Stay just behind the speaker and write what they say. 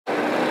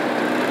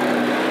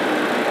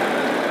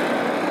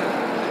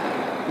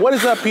What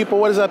is up, people?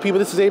 What is up, people?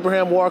 This is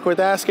Abraham Walker with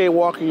Ask A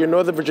Walker, your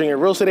Northern Virginia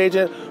real estate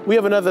agent. We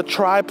have another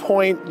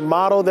Tri-Point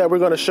model that we're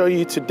going to show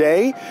you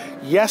today.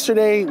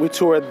 Yesterday, we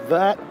toured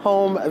that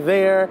home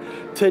there.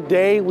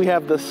 Today, we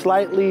have the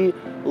slightly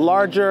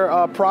larger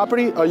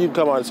property. Oh, you can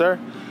come on, sir.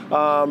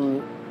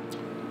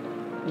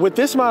 With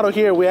this model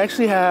here, we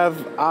actually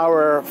have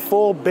our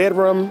full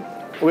bedroom.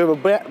 We have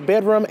a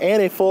bedroom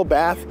and a full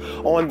bath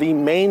on the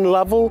main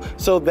level.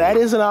 So that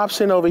is an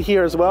option over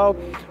here as well.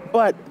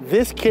 But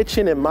this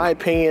kitchen, in my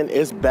opinion,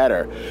 is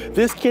better.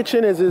 This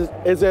kitchen is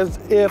as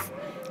if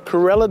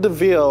Cruella de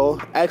Vil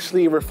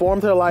actually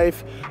reformed her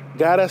life,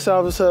 got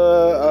herself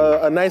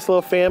a nice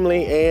little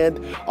family,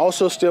 and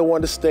also still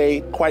wanted to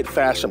stay quite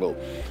fashionable.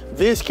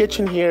 This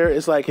kitchen here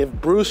is like if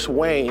Bruce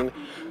Wayne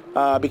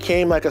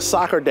became like a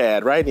soccer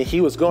dad, right? And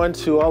he was going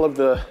to all of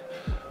the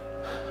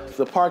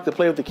park to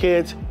play with the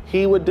kids.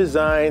 He would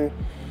design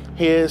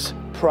his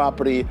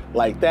property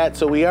like that.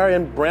 So we are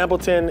in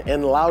Brambleton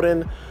and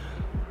Loudoun.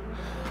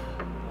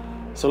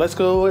 So let's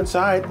go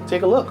inside and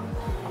take a look.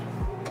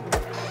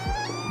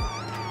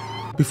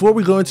 Before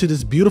we go into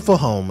this beautiful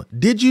home,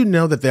 did you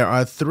know that there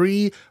are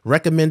 3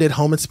 recommended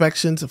home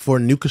inspections for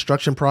new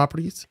construction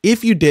properties?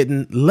 If you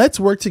didn't, let's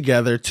work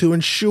together to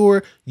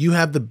ensure you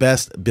have the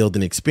best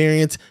building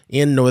experience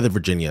in Northern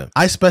Virginia.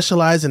 I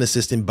specialize in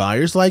assisting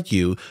buyers like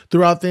you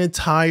throughout the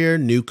entire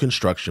new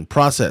construction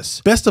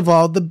process. Best of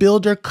all, the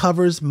builder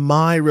covers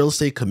my real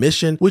estate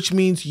commission, which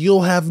means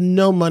you'll have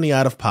no money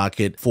out of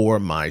pocket for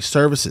my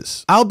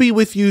services. I'll be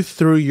with you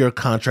through your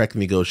contract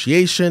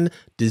negotiation,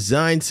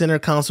 design center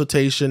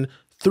consultation,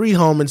 3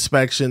 home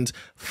inspections,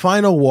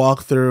 final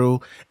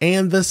walkthrough,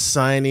 and the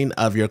signing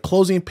of your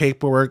closing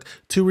paperwork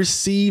to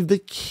receive the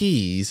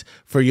keys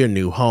for your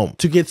new home.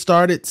 To get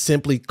started,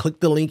 simply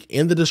click the link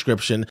in the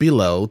description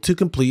below to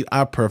complete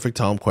our perfect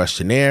home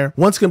questionnaire.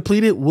 Once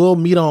completed, we'll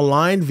meet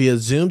online via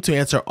Zoom to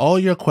answer all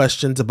your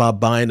questions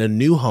about buying a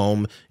new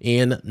home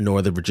in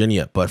Northern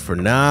Virginia. But for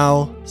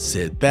now,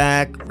 sit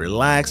back,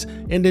 relax,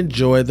 and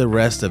enjoy the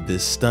rest of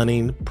this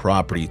stunning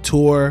property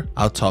tour.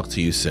 I'll talk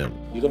to you soon.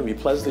 You're gonna be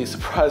pleasantly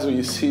surprised when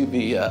you see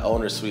the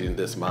owner suite in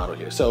this model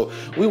here. So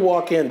we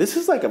walk in, this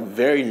is like a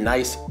very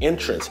nice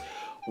entrance.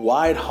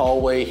 Wide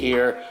hallway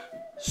here.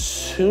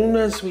 Soon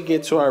as we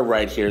get to our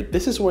right here,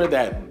 this is where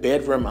that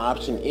bedroom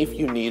option, if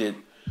you need it,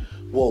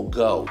 will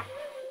go,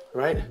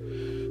 right?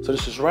 So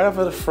this is right off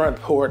of the front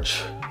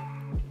porch.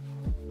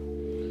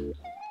 You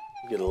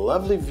get a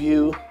lovely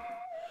view.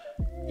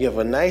 You have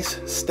a nice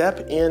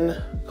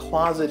step-in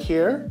closet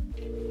here.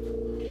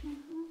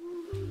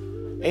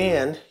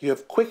 And you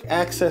have quick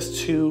access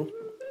to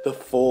the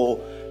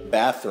full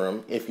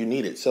bathroom if you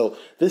need it. So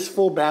this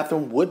full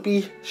bathroom would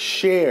be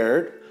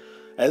shared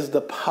as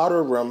the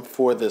powder room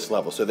for this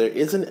level. So there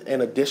isn't an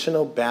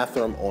additional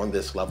bathroom on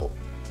this level.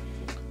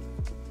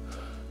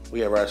 We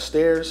have our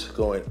stairs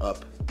going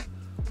up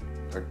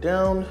or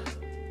down,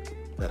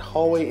 that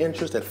hallway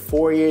entrance, that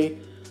foyer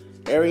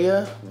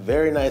area,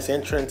 very nice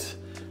entrance.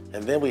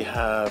 And then we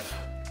have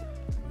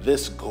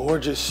this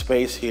gorgeous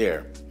space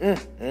here.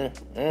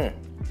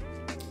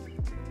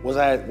 Was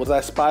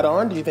I spot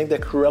on? Do you think that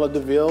Cruella de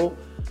Vil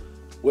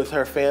with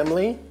her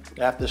family,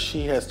 after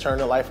she has turned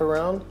her life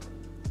around,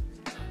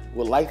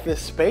 would like this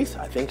space?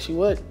 I think she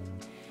would.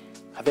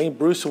 I think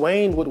Bruce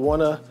Wayne would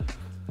want to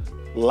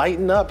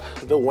lighten up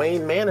the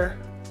Wayne Manor.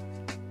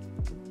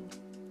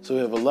 So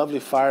we have a lovely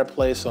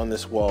fireplace on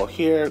this wall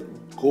here.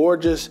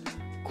 Gorgeous,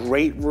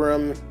 great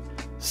room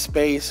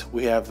space.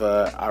 We have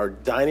our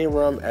dining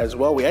room as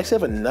well. We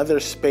actually have another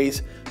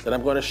space that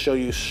I'm going to show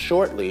you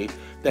shortly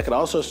that could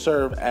also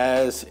serve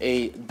as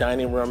a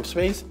dining room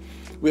space.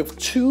 We have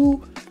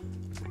 2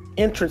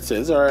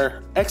 entrances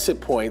or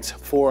exit points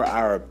for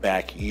our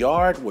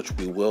backyard, which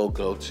we will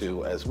go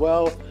to as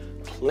well.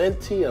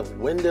 Plenty of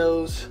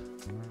windows.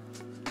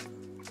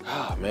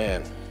 Oh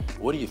man,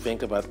 what do you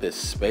think about this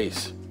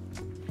space?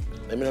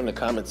 Let me know in the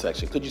comment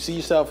section. Could you see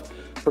yourself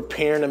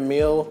preparing a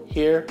meal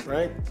here,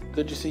 right?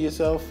 Could you see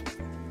yourself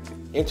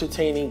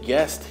entertaining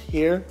guests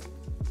here?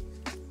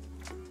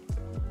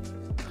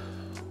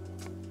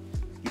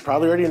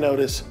 Probably already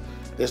noticed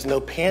there's no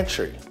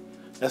pantry.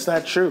 That's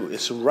not true.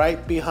 It's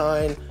right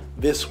behind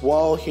this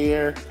wall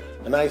here,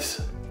 a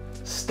nice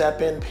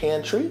step-in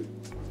pantry.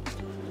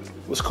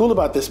 What's cool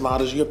about this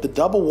model is you have the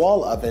double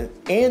wall oven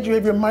and you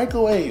have your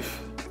microwave.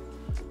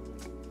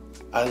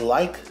 I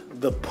like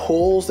the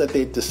pulls that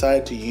they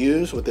decided to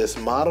use with this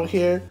model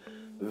here.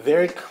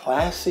 Very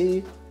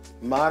classy,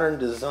 modern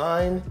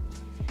design.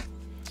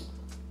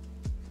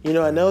 You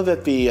know, I know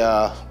that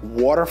the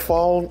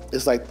waterfall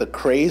is like the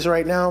craze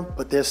right now,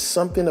 but there's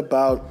something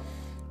about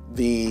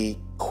the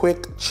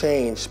quick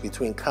change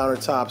between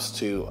countertops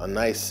to a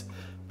nice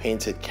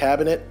painted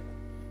cabinet.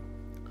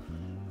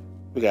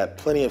 We got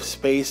plenty of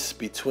space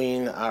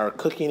between our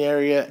cooking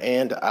area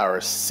and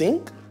our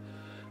sink.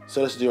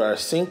 So let's do our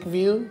sink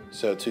view.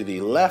 So to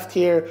the left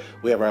here,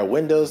 we have our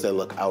windows that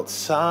look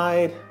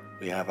outside.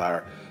 We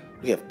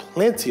have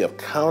plenty of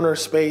counter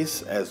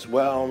space as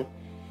well.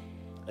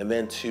 And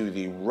then to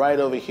the right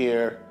over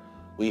here,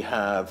 we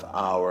have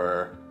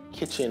our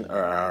kitchen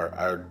or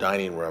our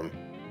dining room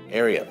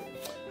area.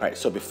 All right,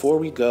 so before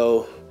we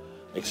go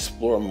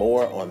explore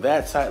more on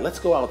that side, let's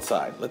go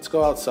outside. Let's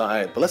go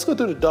outside, but let's go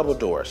through the double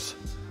doors.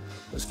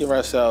 Let's give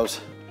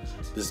ourselves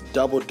this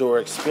double door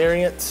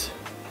experience.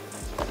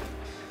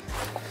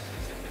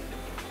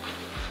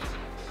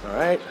 All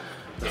right,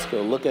 let's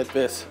go look at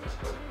this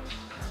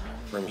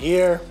from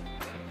here.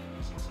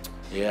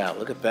 Yeah,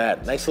 look at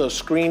that. Nice little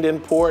screened in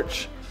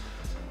porch.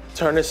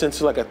 Turn this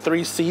into like a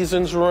 3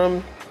 seasons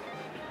room.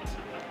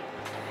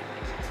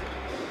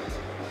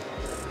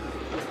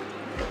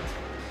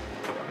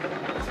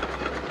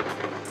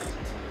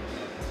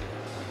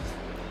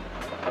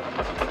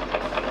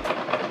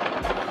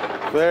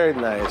 Very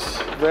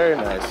nice, very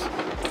nice.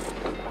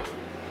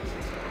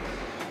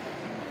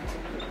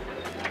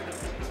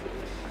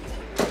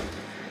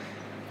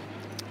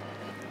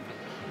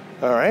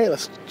 All right,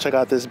 let's check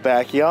out this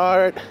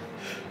backyard.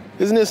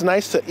 Isn't this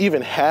nice to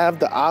even have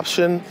the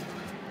option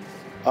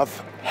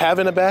of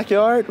having a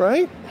backyard,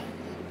 right?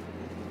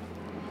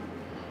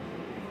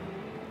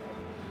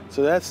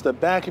 So that's the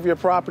back of your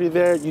property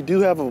there. You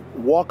do have a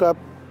walk-up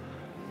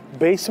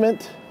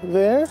basement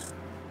there.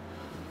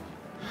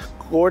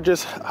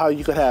 Gorgeous how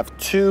you could have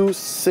 2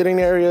 sitting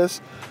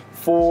areas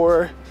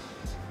for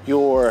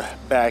your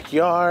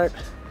backyard.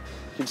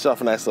 Get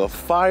yourself a nice little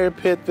fire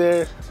pit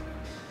there.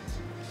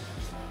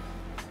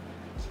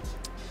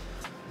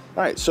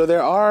 All right, so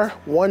there are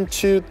 1,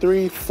 2,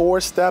 3, 4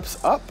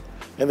 steps up,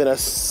 and then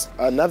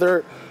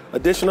another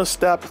additional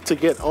step to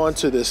get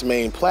onto this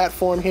main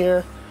platform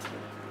here.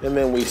 And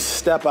then we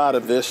step out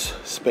of this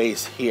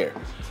space here.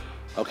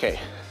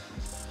 Okay,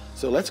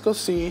 so let's go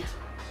see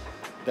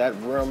that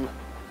room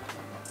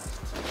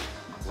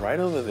right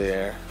over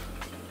there.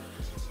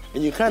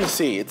 And you kind of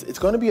see, it's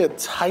going to be a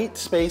tight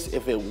space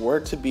if it were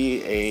to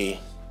be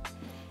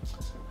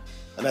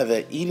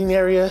another eating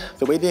area.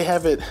 The way they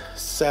have it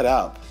set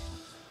up,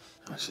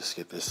 let's just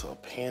get this little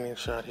panning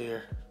shot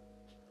here.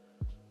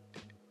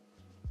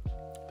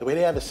 The way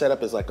they have it set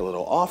up is like a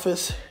little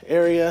office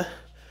area.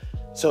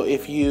 So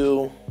if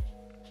you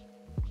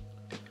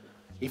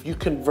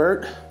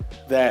convert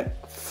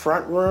that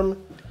front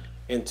room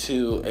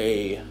into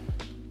a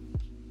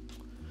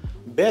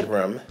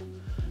bedroom,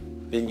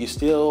 then you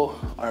still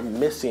are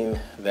missing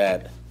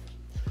that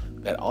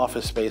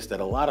office space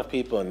that a lot of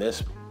people in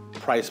this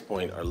price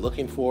point are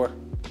looking for.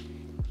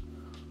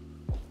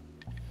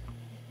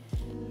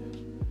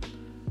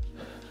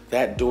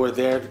 That door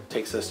there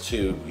takes us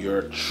to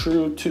your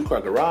true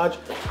 2-car garage.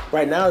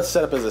 Right now it's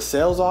set up as a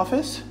sales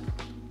office,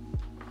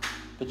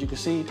 but you can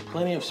see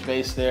plenty of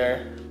space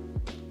there.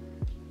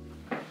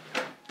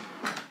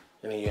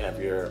 And then you have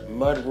your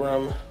mud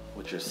room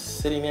with your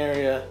sitting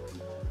area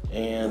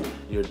and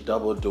your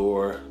double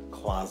door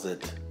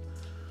closet,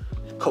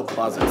 coat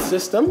closet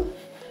system.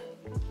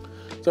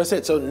 So I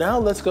said, so now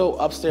let's go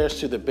upstairs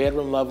to the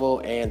bedroom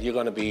level, and you're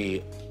gonna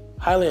be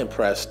highly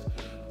impressed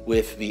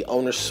with the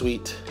owner's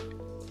suite.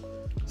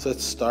 So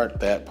let's start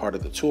that part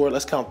of the tour.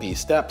 Let's count these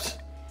steps.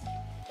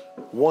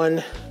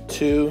 1,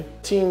 2,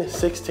 15,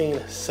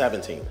 16,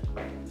 17.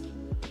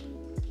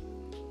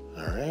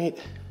 All right.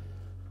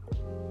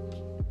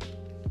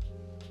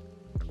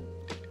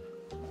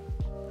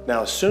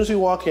 Now, as soon as we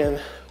walk in,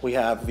 we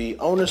have the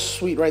owner's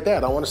suite right there. I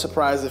don't want to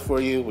surprise it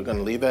for you. We're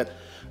gonna leave that.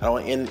 I don't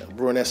want to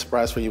ruin that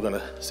surprise for you. We're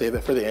gonna save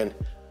that for the end.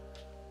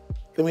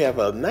 Then we have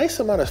a nice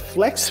amount of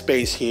flex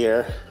space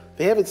here.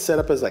 They have it set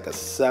up as like a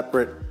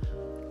separate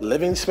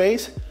living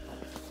space.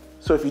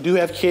 So if you do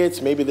have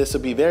kids, maybe this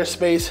will be their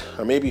space,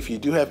 or maybe if you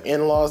do have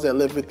in-laws that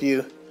live with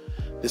you,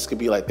 this could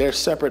be like their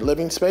separate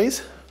living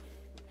space.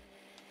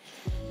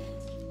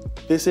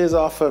 This is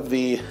off of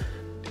the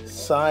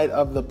side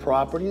of the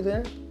property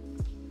there.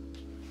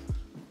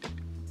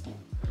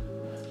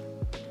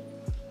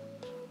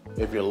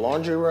 You have your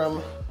laundry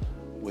room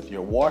with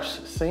your wash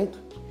sink.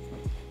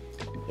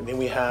 And then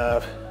we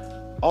have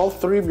all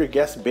 3 of your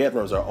guest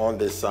bedrooms are on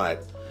this side.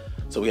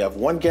 So we have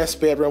 1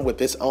 guest bedroom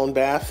with its own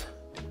bath.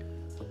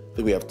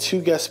 Then we have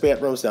 2 guest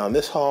bedrooms down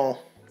this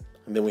hall.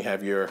 And then we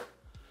have your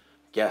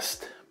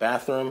guest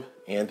bathroom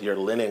and your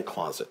linen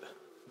closet.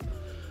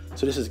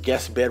 So this is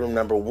guest bedroom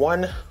number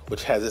 1,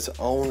 which has its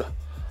own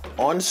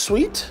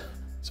ensuite.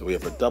 So we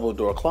have a double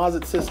door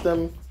closet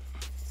system.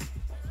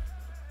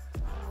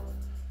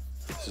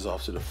 This is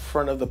off to the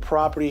front of the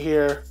property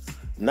here.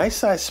 Nice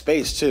size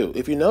space too.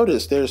 If you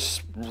notice,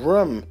 there's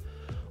room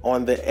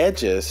on the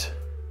edges.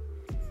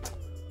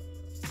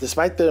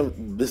 Despite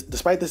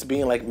this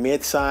being like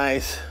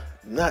mid-size,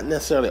 not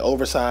necessarily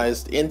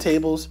oversized end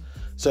tables.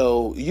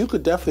 So you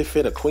could definitely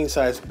fit a queen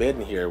size bed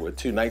in here with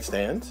 2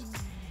 nightstands.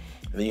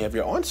 And then you have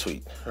your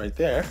ensuite right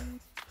there.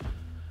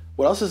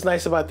 What else is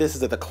nice about this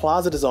is that the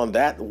closet is on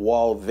that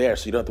wall there,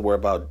 so you don't have to worry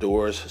about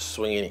doors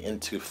swinging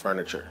into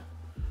furniture.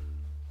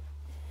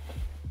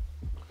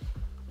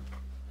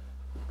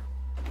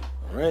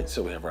 All right,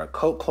 so we have our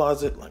coat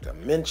closet, like I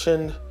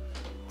mentioned.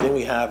 Then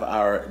we have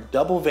our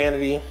double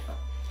vanity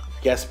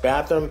guest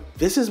bathroom.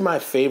 This is my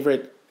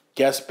favorite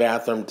guest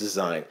bathroom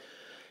design.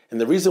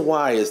 And the reason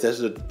why is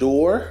there's a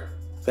door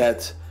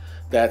that's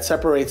that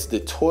separates the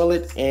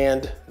toilet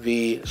and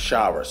the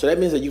shower. So that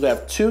means that you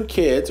have two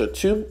kids or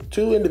two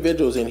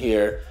individuals in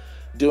here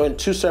doing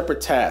two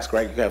separate tasks,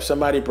 right? You have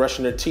somebody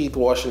brushing their teeth,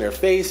 washing their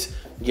face,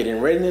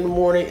 getting ready in the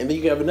morning, and then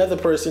you have another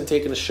person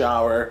taking a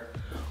shower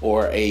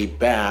or a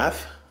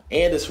bath.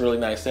 And it's really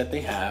nice that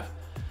they have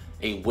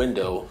a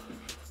window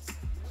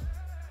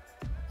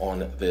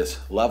on this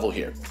level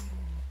here,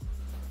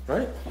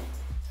 right?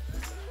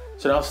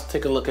 So now let's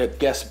take a look at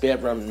guest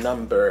bedroom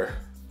number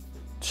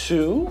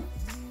 2.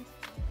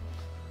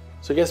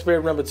 So guest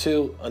bedroom number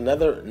 2,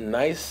 another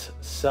nice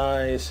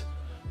size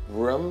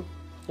room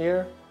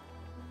here.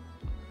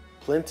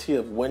 Plenty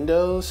of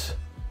windows,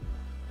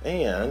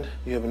 and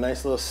you have a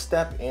nice little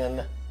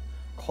step-in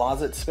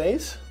closet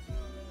space,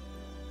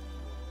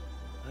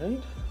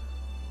 right?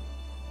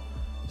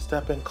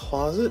 Step-in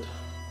closet.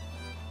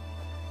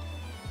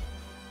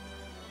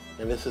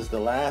 And this is the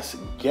last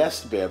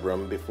guest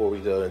bedroom before we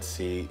go and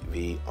see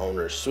the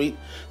owner's suite.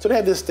 So they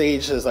have this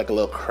stage as like a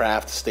little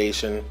craft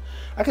station.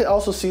 I could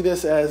also see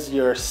this as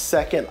your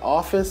second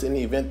office in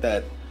the event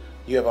that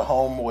you have a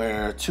home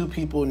where 2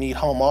 people need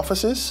home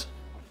offices.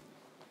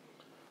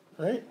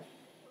 Right?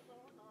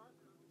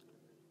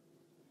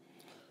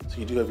 So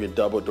you do have your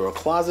double door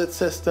closet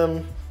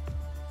system.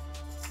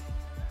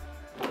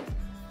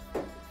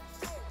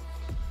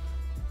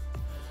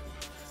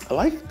 I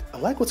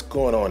like what's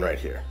going on right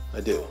here.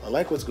 I do. I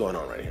like what's going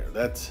on right here.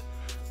 That's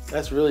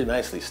really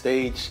nicely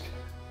staged.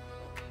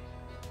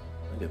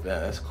 Look at that.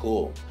 That's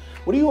cool.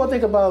 What do you all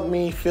think about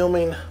me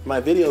filming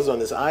my videos on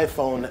this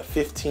iPhone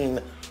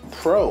 15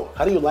 Pro?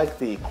 How do you like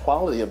the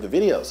quality of the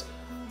videos?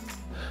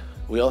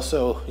 We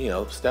also,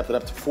 stepped it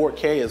up to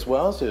 4K as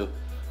well, so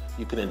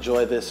you can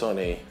enjoy this on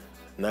a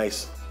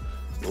nice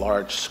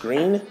large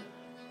screen.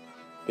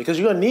 Because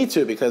you're gonna need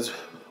to, because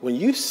when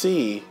you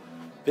see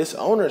this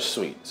owner's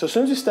suite, so as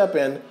soon as you step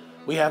in,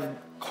 we have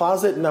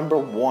closet number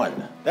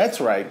 1.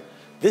 That's right,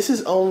 this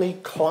is only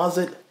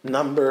closet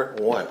number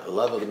 1. I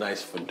love a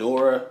nice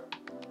fedora.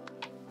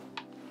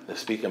 They're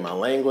speaking my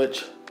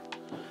language.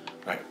 All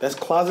right, that's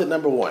closet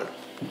number 1.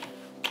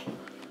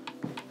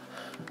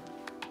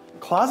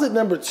 Closet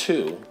number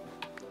 2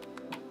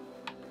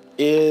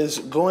 is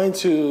going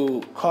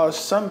to cause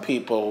some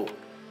people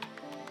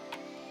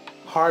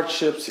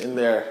hardships in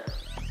their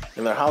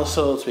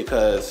households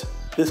because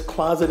this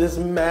closet is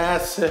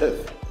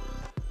massive.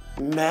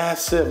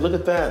 Massive. Look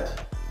at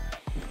that.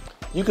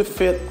 You could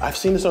fit, I've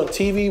seen this on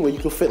TV where you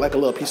could fit like a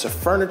little piece of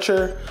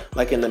furniture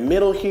like in the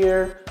middle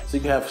here, so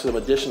you can have some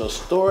additional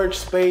storage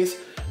space.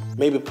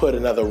 Maybe put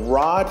another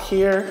rod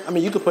here. I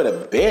mean, you could put a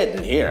bed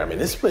in here. I mean,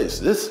 this place,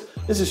 this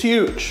is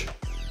huge.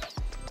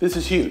 This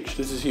is huge.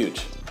 This is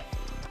huge.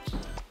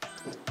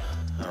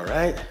 All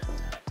right.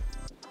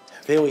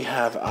 Then we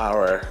have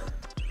our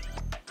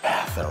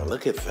bathroom.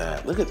 Look at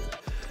that.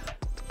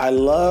 I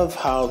love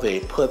how they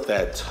put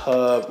that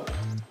tub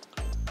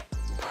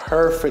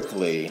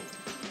perfectly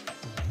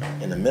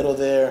in the middle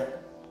there.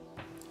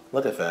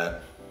 Look at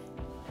that.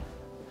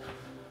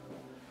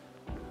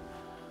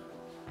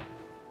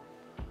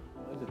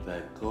 Look at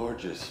that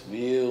gorgeous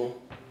view.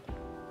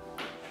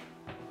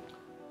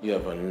 You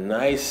have a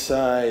nice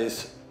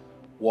size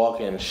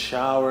walk-in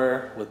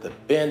shower with a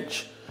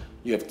bench.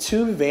 You have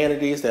 2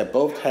 vanities that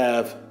both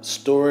have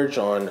storage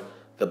on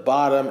the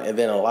bottom and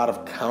then a lot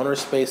of counter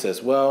space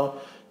as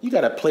well. You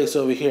got a place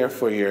over here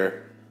for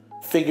your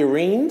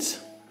figurines.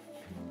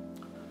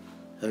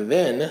 And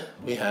then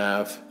we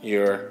have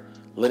your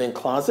linen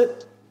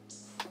closet.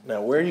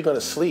 Now, where are you gonna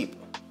sleep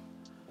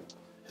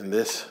in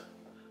this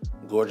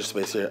gorgeous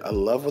space here? I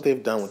love what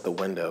they've done with the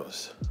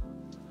windows.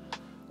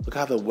 Look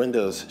how the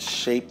windows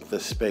shape the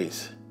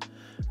space.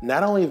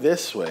 Not only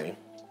this way,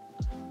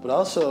 but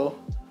also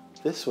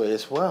this way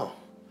as well.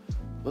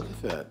 Look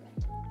at that.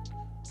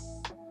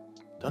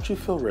 Don't you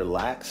feel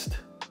relaxed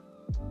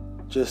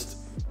just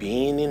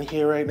being in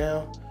here right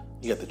now?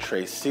 You got the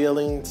tray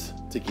ceilings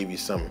to give you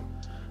some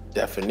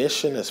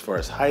definition as far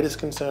as height is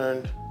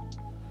concerned.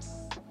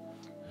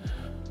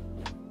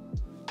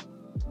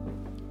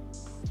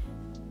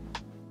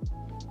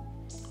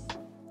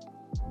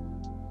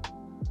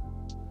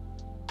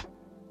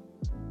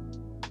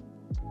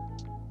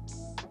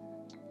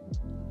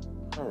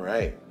 All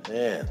right,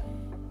 man,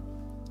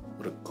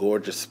 what a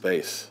gorgeous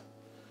space.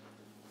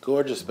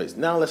 Gorgeous space.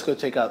 Now let's go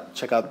check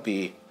out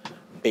the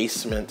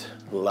basement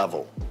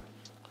level.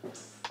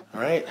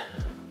 All right.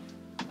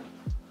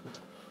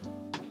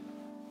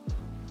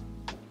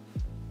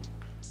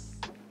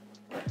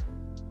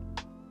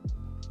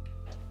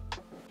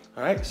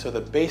 All right, so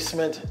the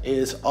basement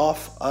is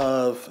off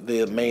of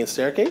the main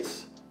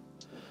staircase.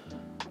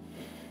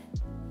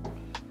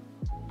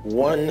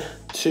 1,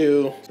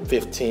 2,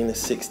 15,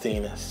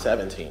 16,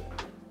 17.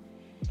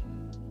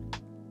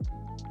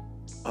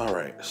 All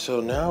right, so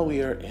now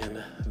we are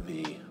in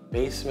the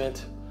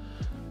basement.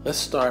 Let's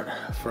start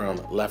from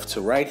left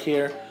to right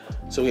here.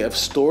 So we have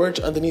storage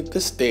underneath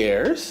the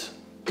stairs.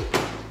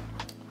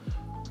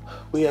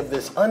 We have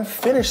this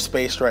unfinished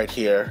space right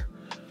here,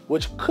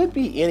 which could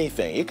be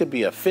anything. It could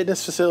be a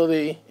fitness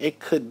facility. It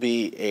could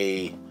be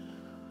a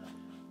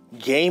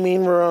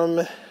gaming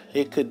room.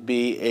 It could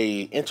be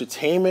a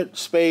entertainment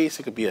space.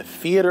 It could be a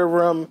theater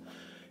room.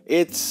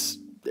 It's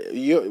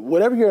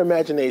whatever your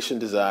imagination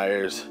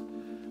desires,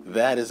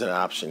 that is an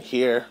option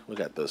here. We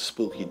got those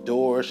spooky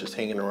doors just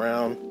hanging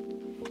around.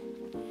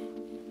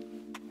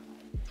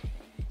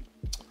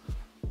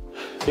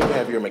 Here we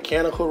have your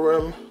mechanical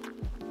room,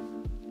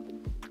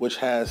 which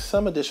has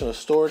some additional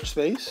storage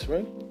space,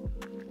 right?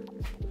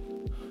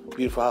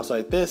 Beautiful house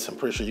like this, I'm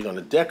pretty sure you're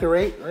gonna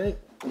decorate, right?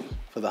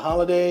 For the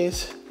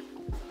holidays.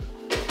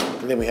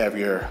 And then we have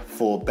your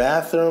full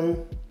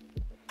bathroom.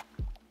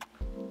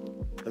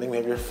 And then we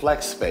have your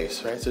flex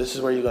space, right? So this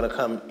is where you're gonna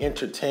come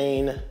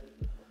entertain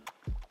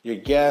your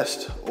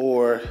guest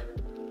or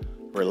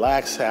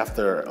relax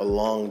after a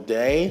long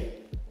day.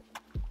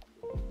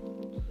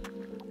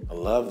 I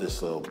love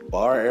this little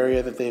bar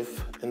area that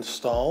they've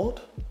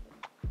installed.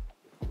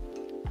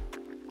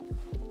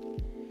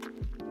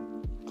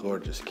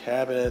 Gorgeous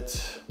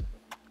cabinets.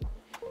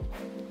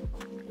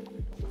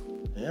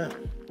 Yeah,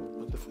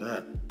 look at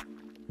that.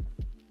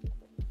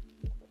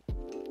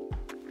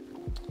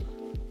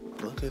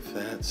 Look at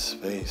that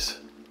space.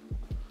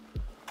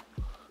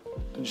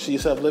 Did you see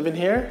yourself living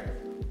here?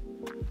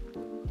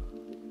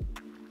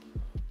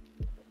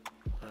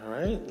 All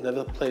right,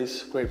 another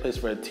place, great place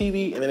for a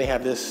TV. And then they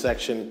have this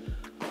section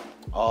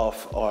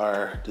off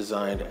are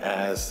designed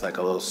as like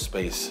a little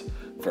space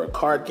for a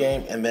card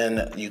game. And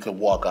then you could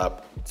walk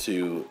up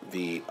to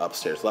the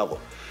upstairs level.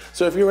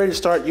 So if you're ready to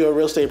start your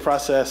real estate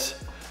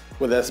process,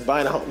 whether that's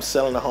buying a home,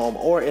 selling a home,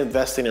 or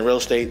investing in real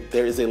estate,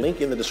 there is a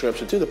link in the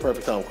description to the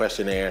Perfect Home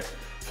Questionnaire.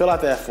 Fill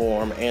out that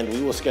form and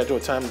we will schedule a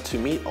time to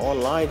meet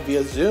online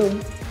via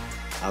Zoom.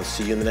 I'll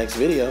see you in the next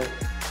video.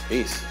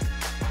 Peace.